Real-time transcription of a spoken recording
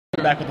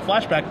back with the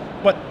flashback,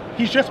 but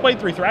he's just played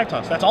 3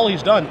 Thragtusk. That's all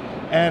he's done.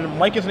 And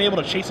Mike isn't able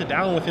to chase it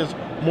down with his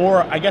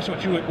more, I guess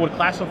what you would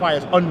classify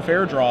as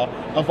unfair draw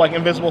of like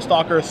Invisible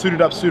Stalker, suited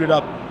up,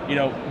 you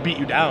know, beat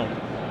you down.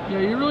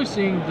 Yeah, you're really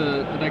seeing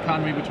the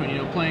dichotomy between, you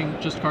know, playing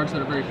just cards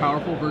that are very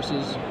powerful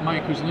versus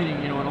Mike, who's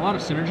leaning, you know, on a lot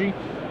of synergy.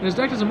 And his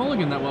deck doesn't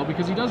mulligan that well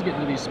because he does get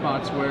into these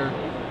spots where,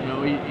 you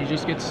know, he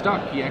just gets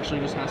stuck. He actually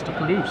just has to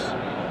produce.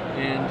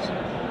 And,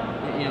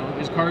 you know,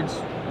 his cards,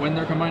 when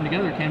they're combined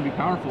together, can be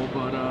powerful,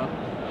 but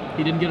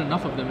he didn't get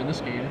enough of them in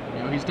this game.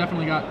 You know, he's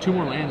definitely got 2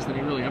 more lands than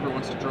he really ever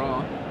wants to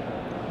draw,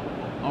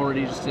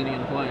 already just sitting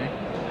in play.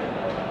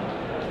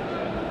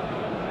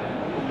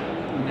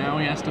 Now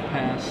he has to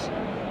pass.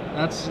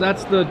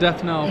 That's the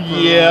death knell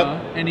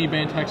for any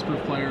banned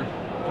hexproof player,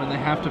 when they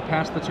have to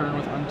pass the turn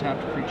with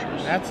untapped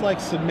creatures. That's like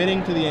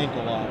submitting to the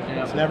ankle lock.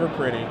 Yep. It's never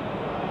pretty.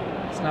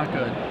 It's not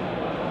good.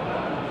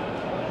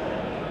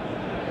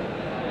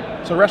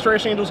 So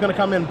Restoration Angel is going to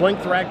come in, Blink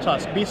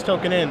Thragtusk, Beast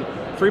Token in,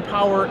 3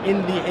 power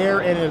in the air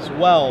in as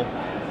well.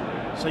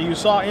 So you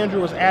saw Andrew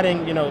was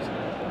adding, you know,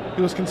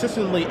 he was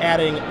consistently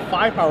adding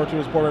 5 power to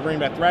his board by bringing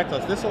back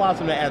Thragtusk. This allows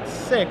him to add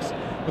 6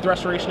 with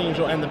Restoration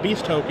Angel and the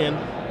Beast Token.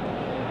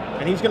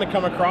 And he's going to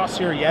come across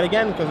here yet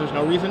again, because there's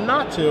no reason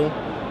not to.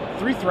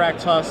 3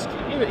 Thragtusk.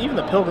 Even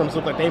the Pilgrims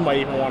look like they might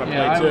even want to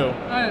play too.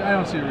 I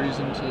don't see a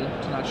reason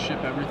to not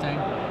ship everything.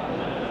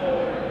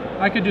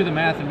 I could do the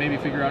math and maybe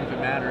figure out if it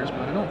matters,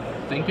 but I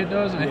don't think it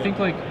does. And I think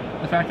like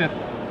the fact that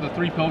the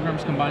 3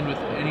 Pilgrims combined with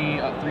any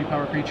 3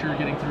 power creature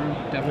getting through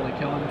definitely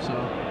kill him. So.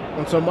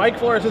 And so Mike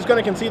Flores is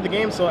going to concede the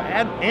game. So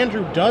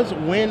Andrew does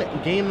win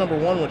game number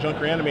 1 with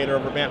Junker Animator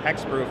over Banned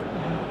Hexproof.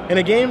 In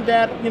a game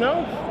that, you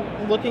know,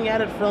 looking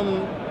at it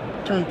from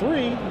turn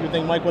 3, you'd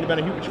think Mike would have been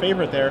a huge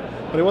favorite there,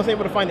 but he wasn't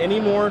able to find any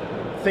more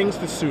things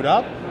to suit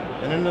up,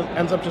 and then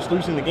ends up just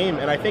losing the game.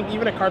 And I think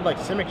even a card like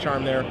Simic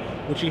Charm there,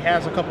 which he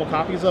has a couple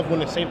copies of,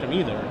 wouldn't have saved him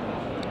either.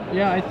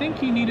 Yeah, I think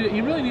he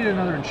really needed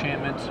another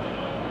enchantment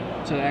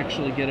to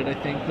actually get it. I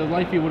think the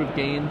life he would have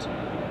gained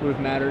would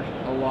have mattered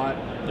a lot.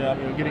 Yeah,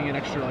 you know, getting an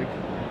extra like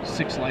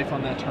 6 life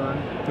on that turn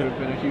could have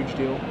been a huge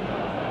deal.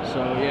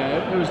 So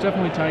yeah, it was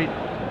definitely tight.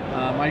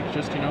 Mike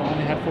just, you know,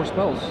 only had 4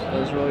 spells. That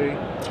was really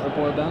what it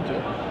boiled down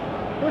to.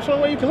 There's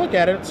one way you can look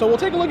at it. So we'll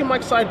take a look at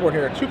Mike's sideboard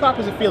here. 2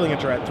 copies of Feeling of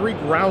Dread, 3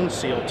 Ground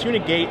Seal, 2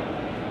 Negate,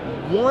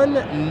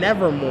 1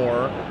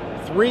 Nevermore,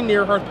 3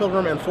 Nearhearth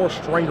Pilgrim, and 4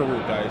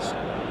 Strangleroot, guys.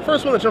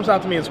 First one that jumps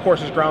out to me, of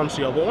course, is Ground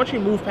Seal. But once you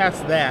move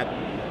past that,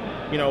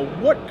 you know,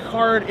 what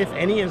card, if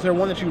any, is there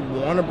one that you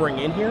want to bring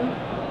in here?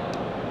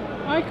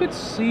 I could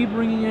see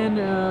bringing in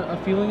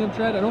a Feeling of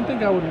Dread. I don't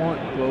think I would want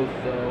both,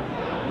 though.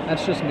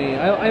 That's just me.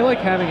 I like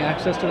having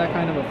access to that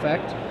kind of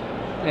effect,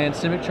 and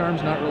Simic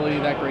Charm's not really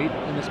that great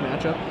in this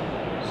matchup.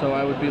 So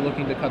I would be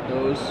looking to cut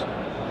those,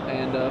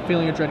 and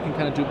Feeling of Dread can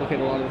kind of duplicate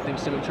a lot of the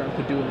things Simic Charm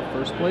could do in the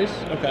first place.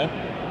 Okay.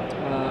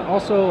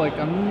 Also, like,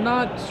 I'm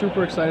not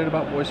super excited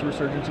about Voice of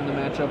Resurgence in the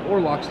matchup,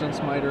 or Lockstone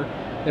Smiter.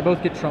 They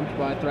both get trumped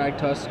by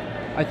Thragtusk.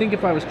 I think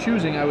if I was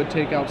choosing, I would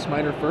take out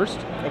Smiter first.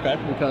 Okay.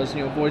 Because,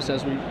 you know, Voice,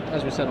 as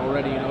we said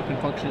already, you know, can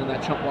function in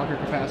that chump blocker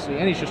capacity,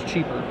 and he's just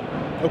cheaper.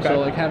 Okay. So,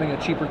 like, having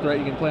a cheaper threat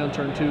you can play on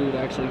turn 2 to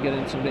actually get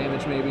in some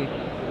damage, maybe,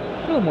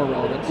 a little more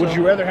relevant. Would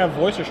you rather have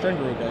Voice or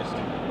Strangleroot, guys?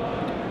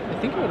 I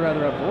think I would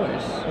rather have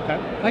Voice.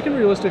 Okay. I can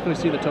realistically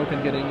see the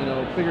token getting, you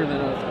know, bigger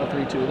than a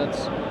 3/2.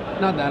 That's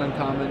not that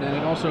uncommon, and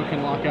it also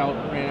can lock out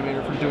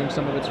Reanimator from doing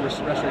some of its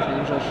Restoration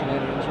Angel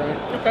shenanigans, right?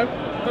 Okay,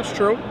 that's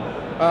true.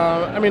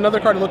 I mean, another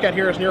card to look at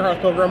here is Nearhearth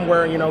Pilgrim,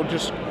 where, you know,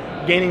 just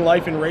gaining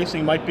life in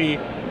racing might be,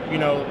 you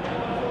know,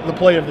 the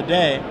play of the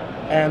day.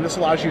 And this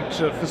allows you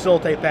to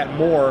facilitate that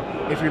more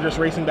if you're just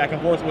racing back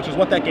and forth, which is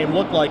what that game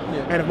looked like.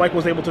 Yeah. And if Mike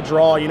was able to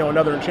draw, you know,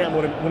 another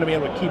enchantment, wouldn't be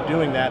able to keep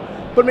doing that.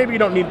 But maybe you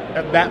don't need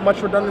that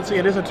much redundancy.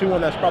 It is a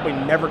 2/1 that's probably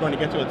never going to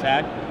get to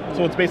attack.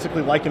 So it's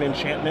basically like an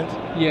enchantment.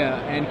 Yeah,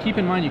 and keep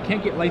in mind, you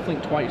can't get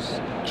lifelink twice.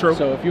 True.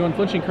 So if you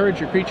Unflinching Courage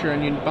your creature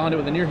and you bond it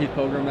with a Nearheath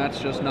Pilgrim, that's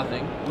just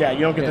nothing. Yeah,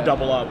 you don't get to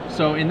double up.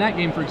 So in that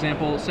game, for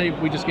example, say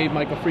we just gave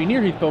Mike a free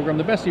Nearheath Pilgrim,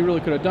 the best he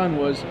really could have done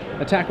was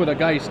attack with a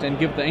Geist and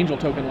give the Angel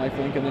token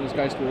lifelink, and then his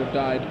Geist would have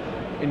died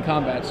in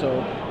combat.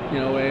 So, you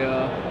know,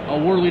 a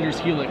War Leader's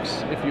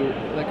Helix, if you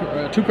like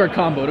a 2-card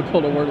combo to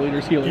build a War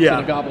Leader's Helix and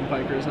a Goblin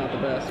Piker is not the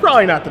best.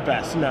 Probably not the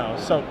best, no.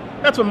 So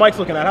that's what Mike's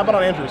looking at. How about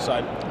on Andrew's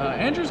side?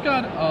 Andrew's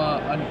got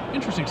an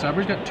interesting side.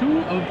 He's got 2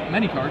 of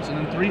many cards and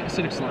then 3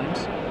 Acidic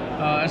Slimes.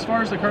 As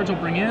far as the cards he'll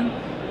bring in,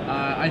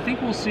 I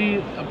think we'll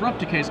see Abrupt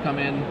Decays come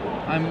in.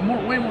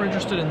 I'm way more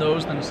interested in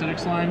those than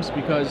Acidic Slimes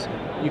because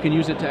you can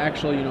use it to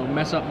actually, you know,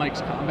 mess up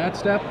Mike's combat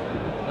step.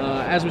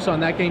 As we saw in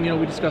that game, you know,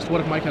 we discussed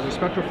what if Mike has a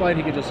Spectral Flight,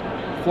 he could just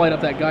flight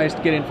up that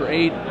Geist, get in for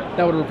 8.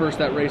 That would reverse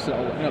that race in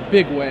a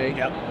big way.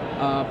 Yep.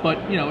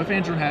 But, you know, if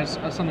Andrew has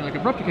something like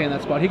Abrupt Decay in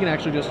that spot, he can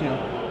actually just, you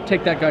know,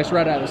 take that Geist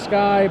right out of the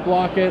sky,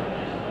 block it,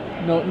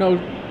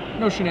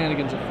 no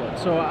shenanigans afoot.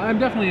 So I'm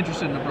definitely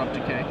interested in Abrupt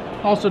Decay.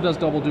 Also does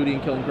double duty in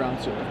killing Ground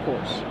Seal, of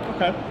course.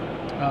 Okay.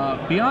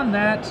 Beyond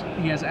that,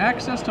 he has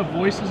access to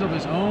Voices of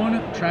his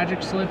own,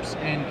 Tragic Slips,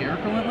 and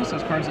Garruk Relentless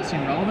as cards that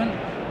seem relevant.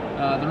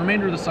 The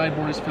remainder of the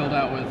sideboard is filled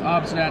out with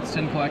Obsidat,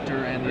 Sin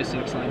Collector, and the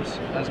Acidic Slimes,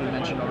 as we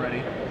mentioned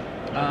already.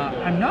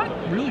 I'm not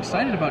really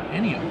excited about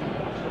any of them.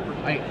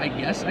 I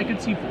guess I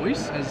could see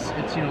Voice as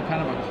it's, you know,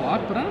 kind of a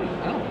clock, but I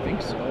don't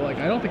think so. Like,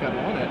 I don't think I'd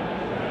want it.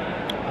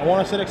 I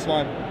want Acidic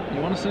Slime.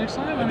 You want Acidic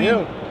Slime? I do. mean,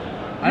 You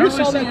I don't saw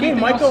really see that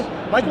game. anything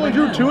else Michael and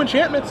drew 2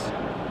 enchantments.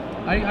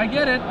 I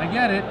get it. I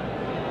get it.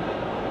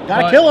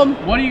 Gotta kill him.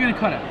 What are you gonna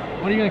cut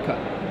at? What are you gonna cut?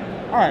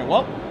 All right.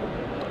 Well,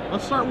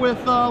 let's start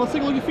with let's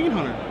take a look at Fiend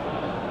Hunter.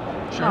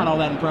 Sure. Not all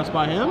that impressed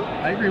by him.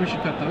 I agree. We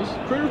should cut those.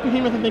 Creative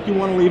Behemoth, I think you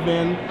want to leave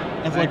in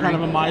as like kind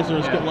of a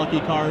miser's get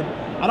lucky card.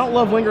 I don't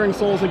love Lingering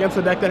Souls against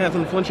a deck that has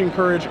Unflinching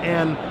Courage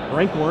and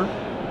Rancor.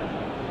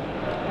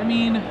 I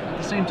mean, at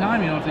the same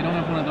time, you know, if they don't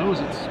have one of those,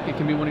 it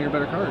can be one of your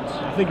better cards.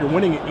 I think you're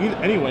winning it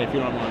anyway if you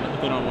don't want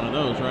if they don't have one of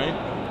those, right?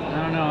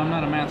 I don't know. I'm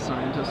not a math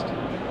scientist.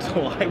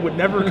 So I would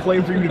never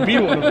claim for you to be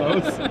one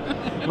of those.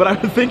 But I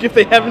would think if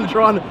they haven't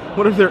drawn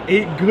one of their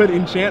 8 good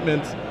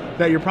enchantments,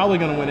 that you're probably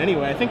going to win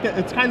anyway. I think that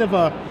it's kind of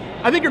a...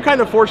 I think you're kind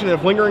of fortunate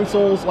if Lingering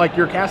Souls, like,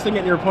 you're casting it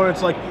and your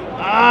opponent's like,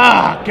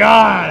 ah,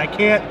 God, I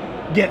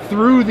can't get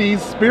through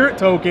these spirit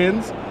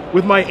tokens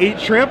with my 8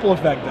 trample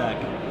effect deck.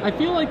 I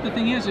feel like the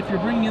thing is, if you're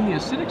bringing in the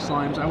Acidic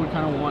Slimes, I would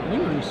kind of want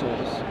Lingering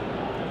Souls,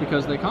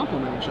 because they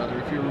complement each other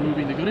if you're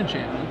removing the good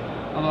enchantment.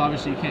 Although,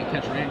 obviously, you can't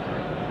catch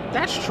Rancor.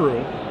 That's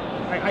true.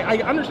 I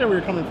understand where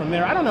you're coming from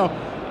there. I don't know.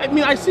 I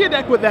mean, I see a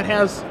deck that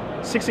has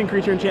 16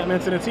 creature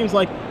enchantments, and it seems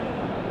like,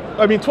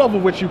 I mean, 12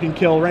 of which you can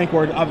kill.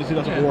 Rancor obviously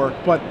doesn't work,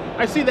 but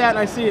I see that, and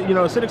I see, you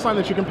know, Acidic Slime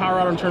that you can power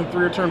out on turn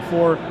 3 or turn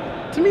 4.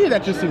 To me,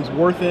 that just seems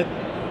worth it.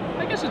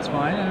 I guess it's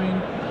fine. I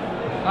mean,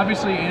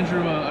 obviously,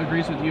 Andrew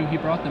agrees with you. He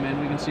brought them in.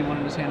 We can see one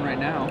in his hand right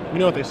now. You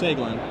know what they say,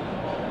 Glenn.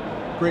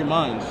 Great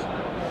minds.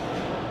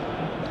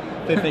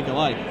 They think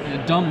alike.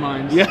 Yeah, dumb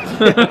minds. Yeah.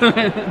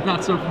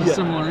 Not so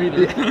similar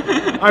either.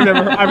 Yeah.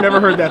 I've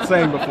never heard that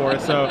saying before,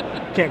 so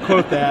can't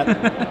quote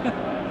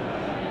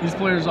that. These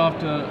players off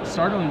to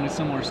startlingly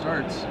similar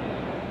starts.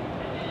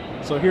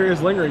 So here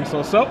is Lingering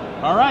Soul. So,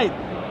 all right,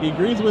 he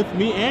agrees with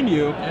me and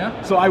you. Yeah.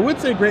 So I would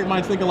say Great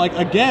Minds Think Alike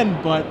again,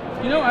 but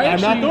you know,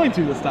 I'm not going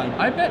to this time.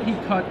 I bet he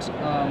cut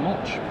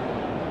Mulch.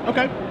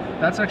 Okay.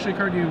 That's actually a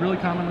card you really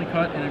commonly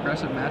cut in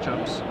aggressive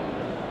matchups,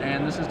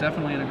 and this is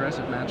definitely an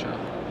aggressive matchup.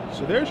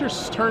 So there's your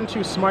turn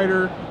 2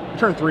 Smiter,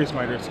 turn 3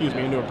 Smiter, excuse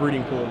me, into a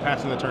Breeding Pool,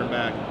 passing the turn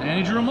back. And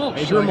he drew a Mulch.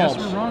 He drew a Mulch. I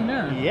guess we're wrong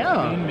there. Yeah.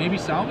 I mean, maybe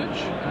salvage.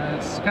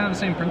 It's kind of the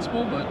same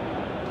principle, but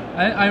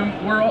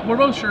we're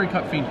both sure he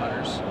cut Fiend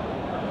Hunters.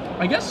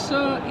 I guess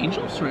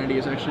Angel of Serenity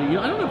is actually, you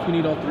know, I don't know if you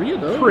need all 3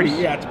 of those.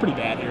 It's pretty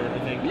bad here, I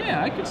think.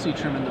 Yeah, I could see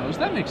trimming those.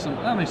 That makes a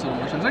little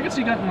more sense. I could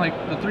see getting like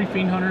the 3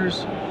 Fiend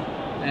Hunters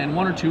and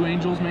 1 or 2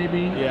 Angels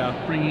maybe. Yeah.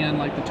 Bringing in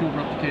like the 2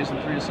 Abrupt Decays and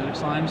 3 Acidic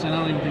Slimes, and I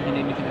don't even think you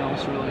need anything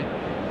else really.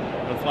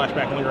 And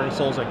flashback Lingering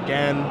Souls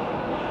again.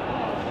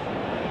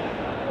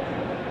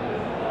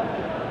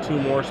 2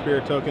 more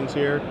Spirit tokens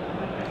here.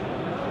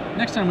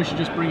 Next time we should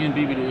just bring in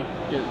BB to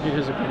get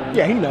his opinion.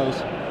 Yeah, he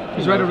knows.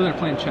 He's right over there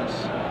playing chess.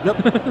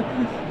 Yep.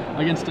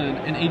 Against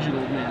an aged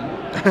old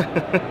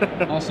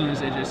man, also known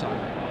as AJ Saga.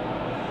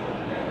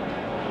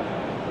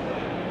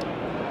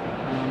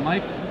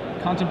 Mike,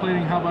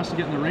 contemplating how best to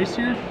get in the race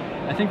here.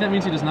 I think that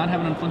means he does not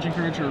have an Unflinching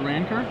Courage or a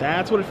Rancor.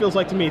 That's what it feels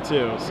like to me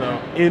too.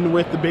 So in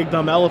with the big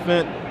dumb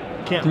elephant,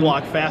 can't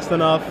block fast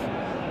enough.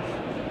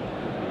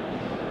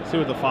 See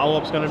what the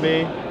follow-up's going to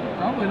be.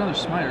 Probably another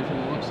Smiter from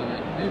the looks of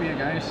it. Maybe a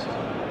Geist.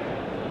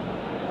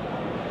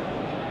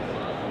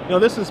 You know,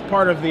 this is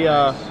part of the,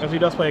 as he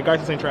does play a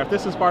Geist of St. Traff,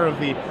 this is part of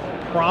the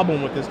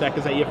problem with this deck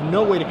is that you have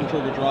no way to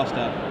control your draw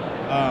step.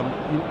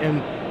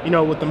 And, you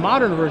know, with the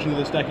modern version of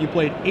this deck, you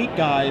played 8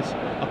 guys,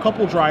 a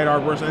couple Dryad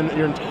Arbors, and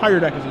your entire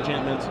deck is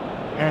enchantments.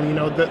 And, you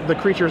know, the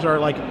creatures are,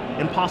 like,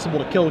 impossible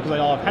to kill because they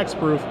all have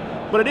hexproof.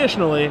 But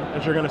additionally,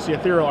 as you're going to see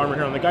Ethereal Armor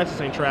here on the Geist of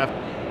St. Traff,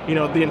 you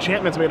know, the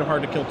enchantments made them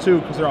hard to kill too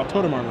because they're all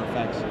totem armor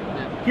effects.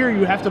 Yeah. Here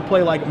you have to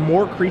play, like,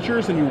 more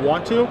creatures than you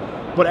want to.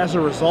 But as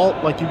a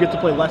result, like, you get to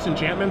play less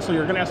enchantments, so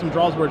you're going to have some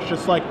draws where it's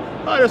just like,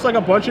 oh, there's like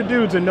a bunch of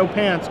dudes and no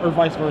pants, or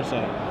vice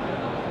versa.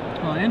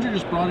 Well, Andrew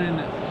just brought in,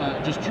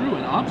 just drew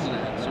an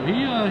Obsidat, so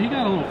he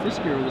got a little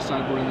friskier with the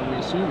sideboard than we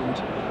assumed.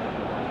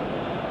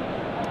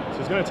 So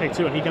he's going to take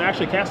 2, and he can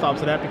actually cast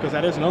Obsidat because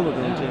that is an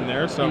overgrown team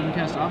there. So he can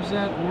cast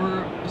Obsidat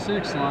or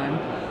Acidic Slime,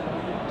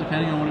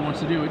 depending on what he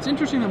wants to do. It's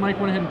interesting that Mike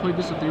went ahead and played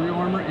this Ethereal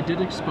Armor. It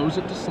did expose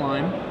it to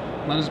Slime,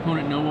 let his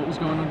opponent know what was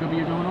going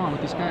on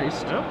with this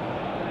Geist. Yep.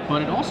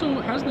 But it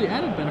also has the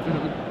added benefit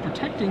of it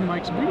protecting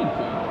Mike's Breeding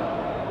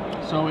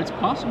Pool. So it's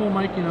possible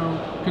Mike, you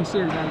know,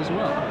 considered that as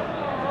well.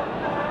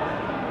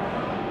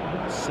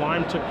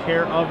 Slime took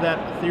care of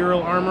that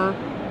Ethereal Armor.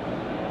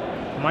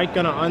 Mike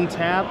gonna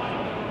untap.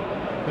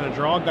 Gonna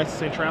draw. Geist of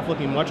St. Traff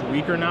looking much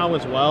weaker now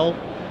as well.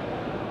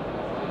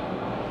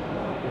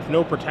 With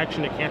no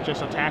protection, it can't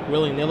just attack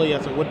willy-nilly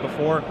as it would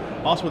before.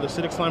 Also with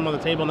Acidic Slime on the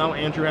table, now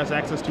Andrew has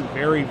access to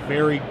very,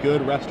 very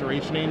good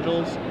Restoration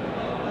Angels.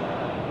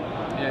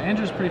 Yeah,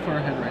 Andrew's pretty far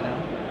ahead right now.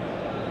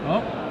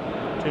 Oh.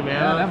 2 mana.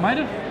 Yeah, that might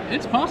have...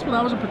 It's possible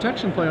that was a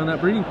protection play on that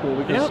Breeding Pool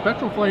because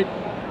Spectral Flight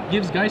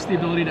gives Geist the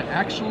ability to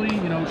actually,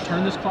 you know,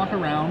 turn this clock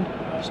around,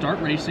 start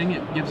racing.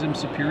 It gives him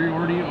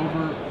superiority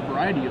over a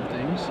variety of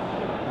things.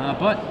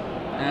 But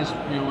as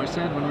you know, I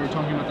said when we were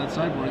talking about that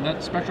sideboarding,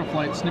 that Spectral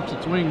Flight snips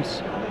its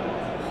wings,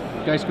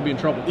 Geist could be in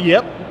trouble.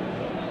 Yep.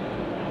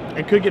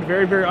 It could get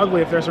very, very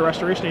ugly if there's a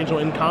Restoration Angel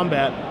in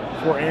combat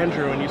for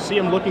Andrew, and you see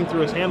him looking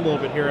through his hand a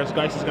little bit here as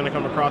Geist is going to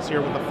come across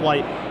here with a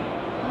flight.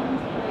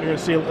 You're going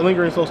to see a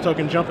Lingering Souls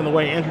token jump in the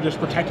way. Andrew just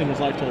protecting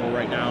his life total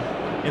right now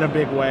in a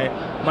big way.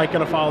 Mike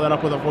going to follow that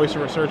up with a Voice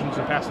of Resurgence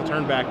and pass the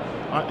turn back.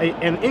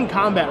 And in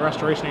combat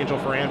Restoration Angel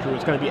for Andrew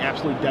is going to be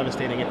absolutely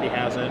devastating if he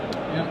has it.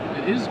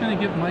 Yeah, it is going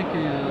to give Mike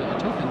a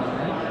token though,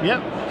 right?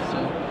 Yep. So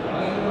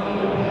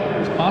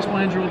it's possible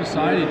Andrew will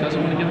decide he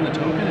doesn't want to give him the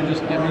token and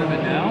just get rid of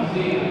it now.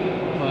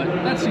 But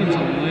that seems a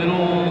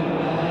little,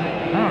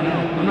 I don't know.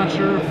 I'm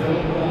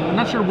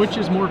not sure which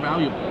is more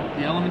valuable,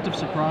 the element of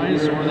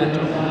surprise or that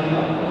token.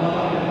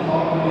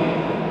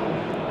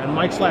 And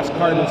Mike's last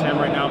card in his hand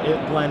right now,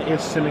 Glenn,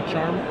 is Simic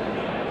Charm.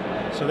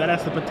 So that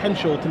has the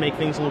potential to make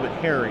things a little bit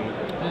hairy.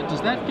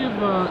 Does that give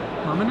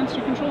permanence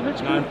you control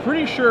hexproof? I'm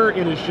pretty sure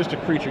it is just a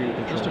creature you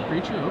control. Just a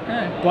creature?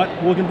 Okay. But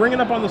we can bring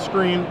it up on the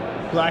screen,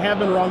 because I have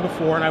been wrong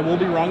before, and I will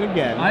be wrong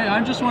again.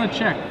 I just want to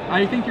check.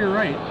 I think you're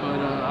right, but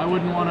I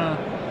wouldn't want to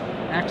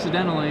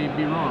accidentally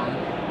be wrong.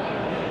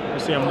 You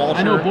see a Mulcher.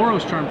 I know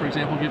Boros Charm, for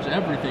example, gives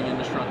everything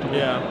indestructible.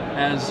 Yeah.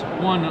 As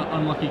one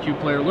unlucky cube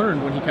player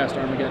learned when he cast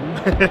Armageddon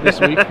this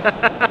week.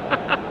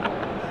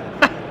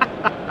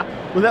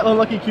 Would that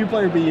unlucky cube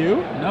player be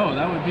you? No,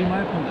 that would be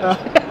my opponent.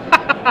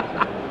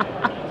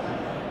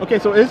 Okay,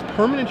 so is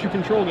permanent you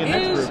control again?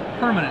 Is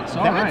permanence,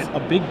 all right. That's a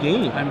big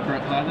game. I'm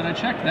glad that I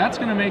checked. That's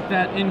going to make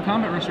that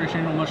in-combat Restoration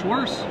Angel much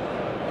worse.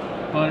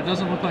 But it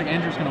doesn't look like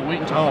Andrew's going to wait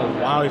until... Oh,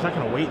 wow, he's not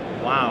going to wait.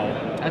 Wow.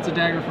 That's a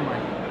dagger for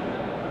Mike.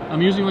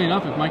 Amusingly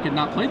enough, if Mike had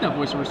not played that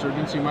Voice of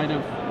Resurgence, he might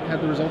have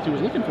had the result he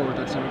was looking for with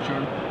that Simic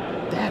Charm.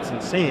 That's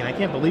insane. I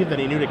can't believe that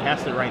he knew to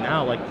cast it right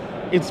now. Like,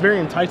 it's very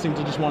enticing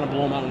to just want to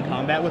blow him out in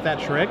combat with that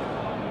trick.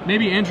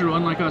 Maybe Andrew,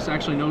 unlike us,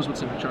 actually knows what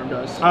Simic Charm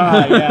does.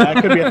 Yeah,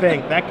 that could be a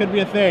thing. That could be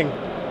a thing.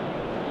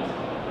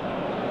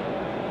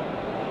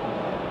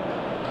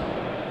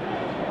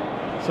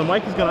 So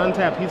Mike is going to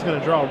untap. He's going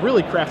to draw. A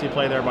really crafty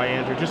play there by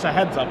Andrew. Just a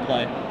heads-up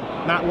play.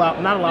 Not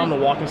allow him to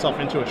walk himself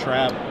into a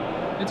trap.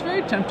 It's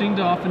very tempting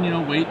to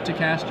often, wait to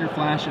cast your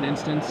flash in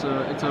instance.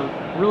 It's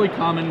a really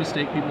common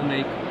mistake people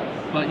make.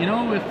 But,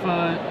 if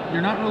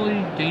you're not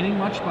really gaining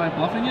much by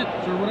bluffing it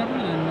or whatever,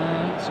 then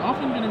it's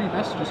often going to be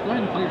best to just go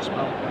ahead and play your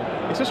spell.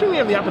 Especially when you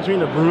have the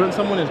opportunity to ruin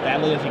someone as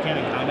badly as you can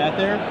in combat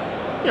there.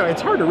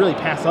 It's hard to really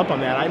pass up on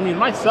that. I mean,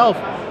 myself,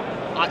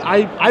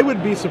 I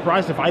would be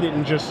surprised if I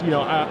didn't just,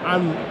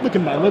 I'm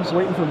licking my lips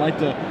waiting for Mike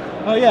to,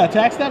 oh yeah,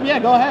 attack step? Yeah,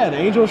 go ahead.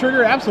 Angel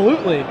Trigger?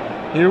 Absolutely.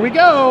 Here we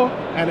go.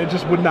 And it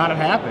just would not have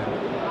happened.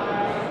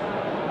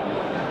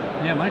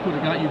 Yeah, Mike would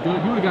have got you good.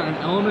 He would have gotten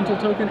an elemental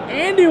token,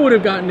 and he would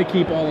have gotten to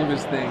keep all of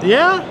his things.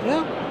 Yeah.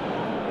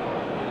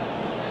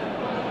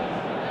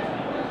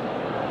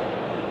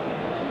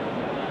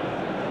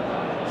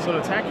 So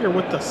an attack here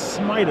with the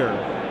Smiter.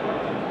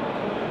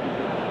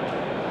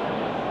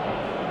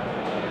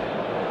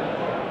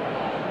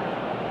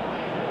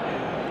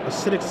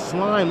 Acidic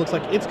Slime looks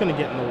like it's going to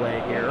get in the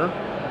way here.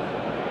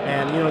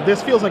 And,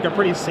 this feels like a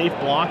pretty safe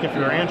block if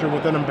you're Andrew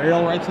with an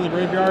Unburial Rites in the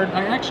graveyard.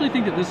 I actually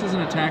think that this is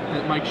an attack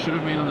that Mike should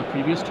have made on the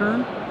previous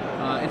turn.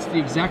 It's the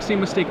exact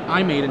same mistake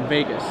I made in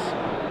Vegas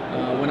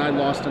when I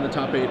lost in the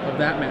top 8 of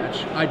that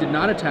match. I did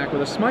not attack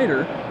with a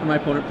Smiter, and my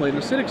opponent played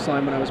an Acidic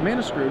Slime when I was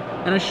mana screwed,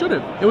 and I should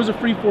have. It was a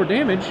free 4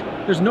 damage.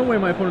 There's no way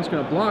my opponent's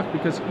going to block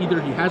because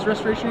either he has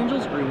Restoration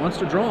Angels or he wants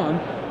to draw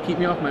them, keep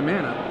me off my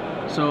mana.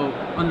 So,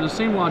 under the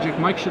same logic,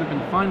 Mike should have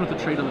been fine with the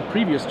trade on the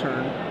previous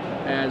turn,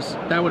 as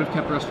that would have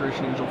kept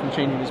Restoration Angel from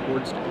changing his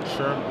board state.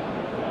 Sure.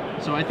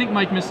 So I think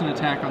Mike missed an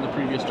attack on the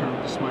previous turn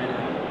with the Smiter.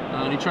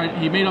 And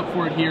he made up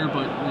for it here,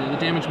 but the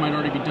damage might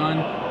already be done.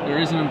 There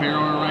is an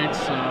Unburial Rites.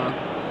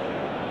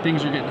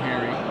 Things are getting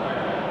hairy.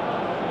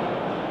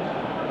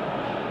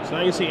 So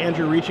now you see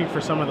Andrew reaching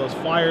for some of those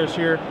flyers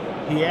here.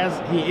 He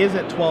is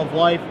at 12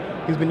 life.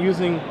 He's been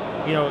using,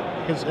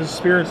 his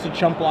spirits to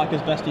chump block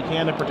as best he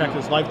can to protect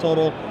his life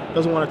total.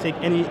 Doesn't want to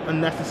take any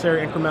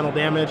unnecessary incremental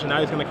damage, and now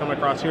he's going to come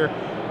across here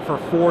for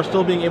 4,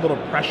 still being able to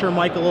pressure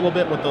Mike a little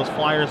bit with those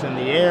flyers in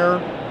the air.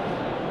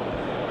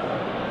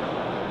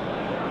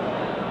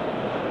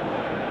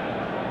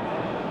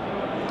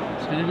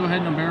 He's going to go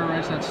ahead and Unburial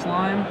Rites that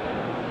slime.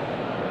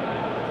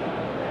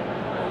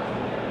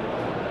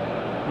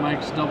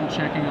 Mike's double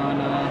checking on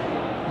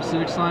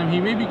Acidic Slime. He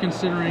may be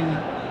considering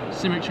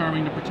Simic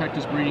Charming to protect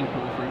his breeding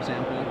pool, for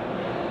example.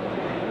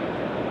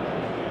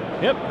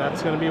 Yep,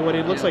 that's going to be what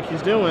he looks like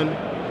he's doing.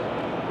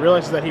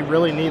 Realizes that he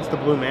really needs the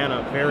blue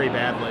mana very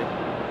badly.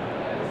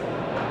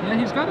 Yeah,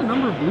 he's got a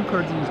number of blue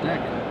cards in his deck.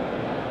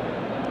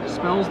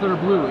 Spells that are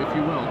blue, if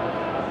you will.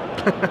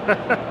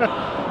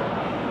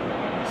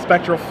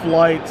 Spectral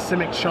Flight,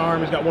 Simic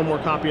Charm, he's got one more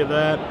copy of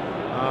that.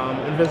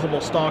 Invisible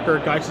Stalker,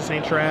 Geist of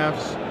St.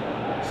 Traph's,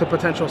 some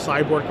potential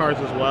sideboard cards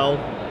as well.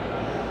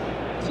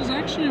 This is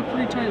actually a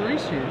pretty tight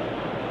race here.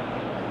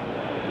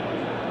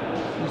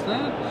 Was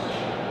that?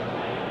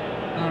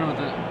 I don't know what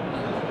that.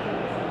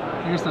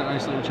 I guess that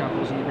isolated chapel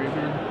was in the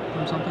graveyard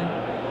from something.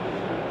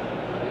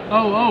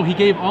 Oh, he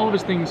gave all of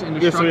his things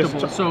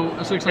indestructible, so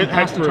a 6/9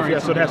 has to target. Yeah,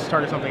 so it has to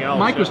target something else.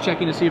 Mike was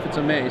checking to see if it's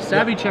a May.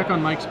 Savvy check on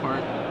Mike's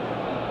part.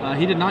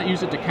 He did not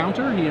use it to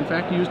counter. He in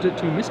fact used it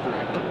to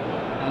misdirect,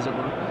 as it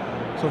were.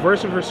 So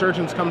Versive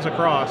Resurgence comes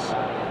across.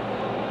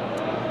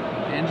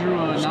 Andrew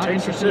not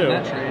interested in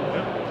that trade.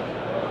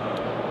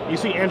 Yep. You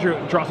see Andrew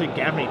draws a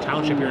Gavney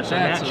Township here, so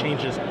that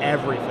changes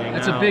everything.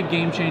 That's a big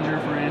game changer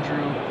for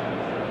Andrew.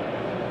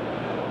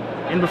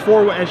 And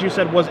before, as you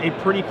said, was a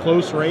pretty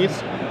close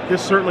race.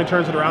 This certainly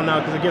turns it around now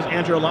because it gives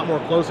Andrew a lot more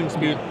closing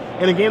speed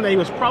in a game that he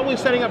was probably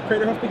setting up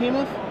Craterhoof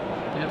Behemoth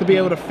to be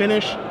able to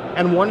finish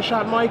and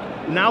one-shot Mike.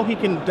 Now he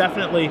can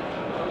definitely,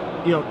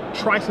 you know,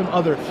 try some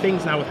other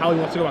things now with how he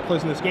wants to go about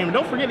closing this game. And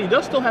don't forget, he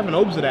does still have an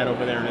Obsidian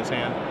over there in his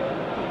hand.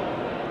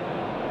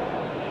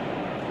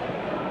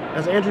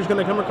 As Andrew's going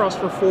to come across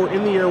for 4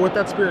 in the air with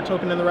that Spirit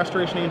Token and the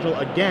Restoration Angel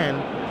again.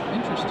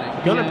 Interesting.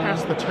 Gonna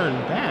pass the turn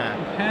back.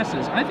 He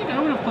passes. I think I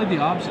would have played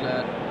the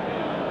Obsidian.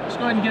 Just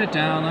go ahead and get it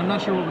down. I'm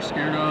not sure what we're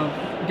scared of.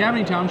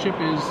 Gavney Township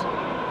is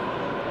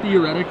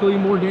theoretically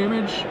more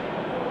damage,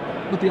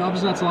 but the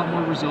Obsidian's a lot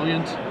more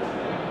resilient.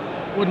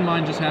 Wouldn't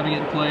mind just having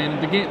it in play,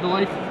 and the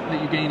life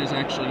that you gain is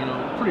actually, you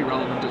know, pretty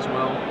relevant as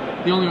well.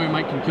 The only way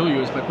Mike can kill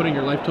you is by putting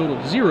your life total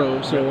to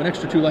 0, so an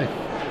extra 2 life.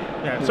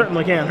 Yeah, it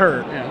certainly can't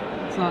hurt. Yeah,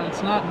 it's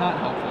not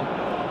helpful.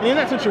 And in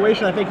that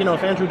situation, I think, you know,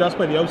 if Andrew does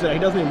play the Obsidian, he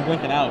doesn't even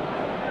blink it out.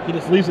 He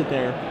just leaves it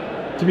there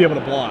to be able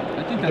to block.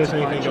 I think that's in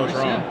case anything goes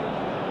wrong. Yeah.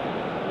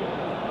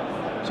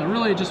 So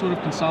really, it just would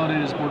have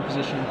consolidated his board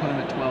position and put him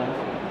at 12,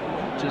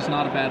 which is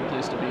not a bad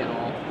place to be at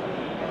all.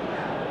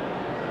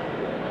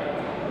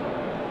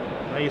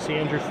 Now you see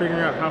Andrew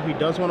figuring out how he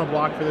does want to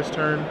block for this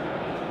turn.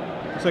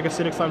 Looks like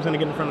Acidic Slime's going to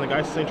get in front of the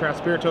Geist Saint Trap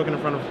Spirit Token in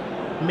front of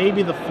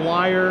maybe the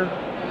Flyer.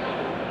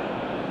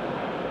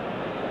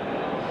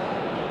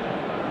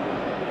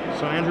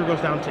 So Andrew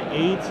goes down to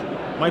 8.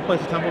 Mike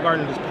plays the Temple Guard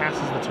and just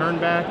passes the turn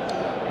back.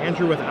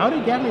 Andrew without a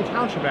Gavney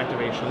Township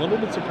activation. A little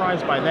bit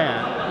surprised by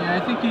that.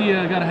 Yeah, I think he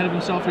got ahead of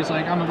himself. He's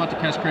like, I'm about to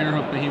cast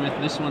Craterhoof Behemoth.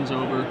 This one's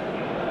over.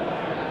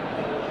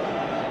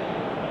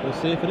 We'll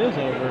see if it is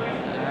over.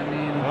 I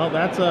mean... Well,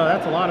 that's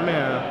a lot of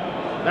mana.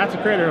 That's a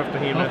Craterhoof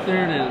Behemoth. Oh,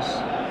 there it is.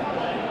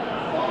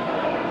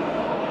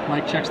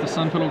 Mike checks the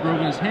Sun Petal Grove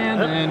in his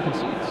hand and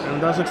concedes. And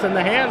does extend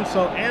the hand,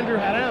 so Andrew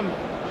Hadam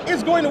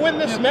is going to win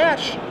this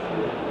match.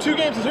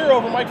 2-0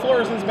 over Mike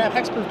Flores and his Matt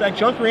Hexproof deck.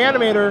 Junk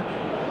Reanimator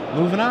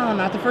moving on.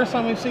 Not the first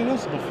time we've seen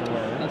this before.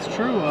 That's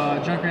true.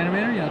 Junk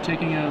Reanimator, you know,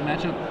 taking a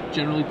matchup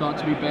generally thought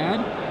to be bad,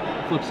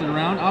 flips it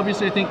around.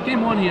 Obviously, I think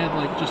game 1 he had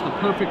like just the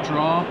perfect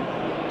draw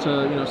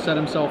to, you know, set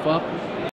himself up.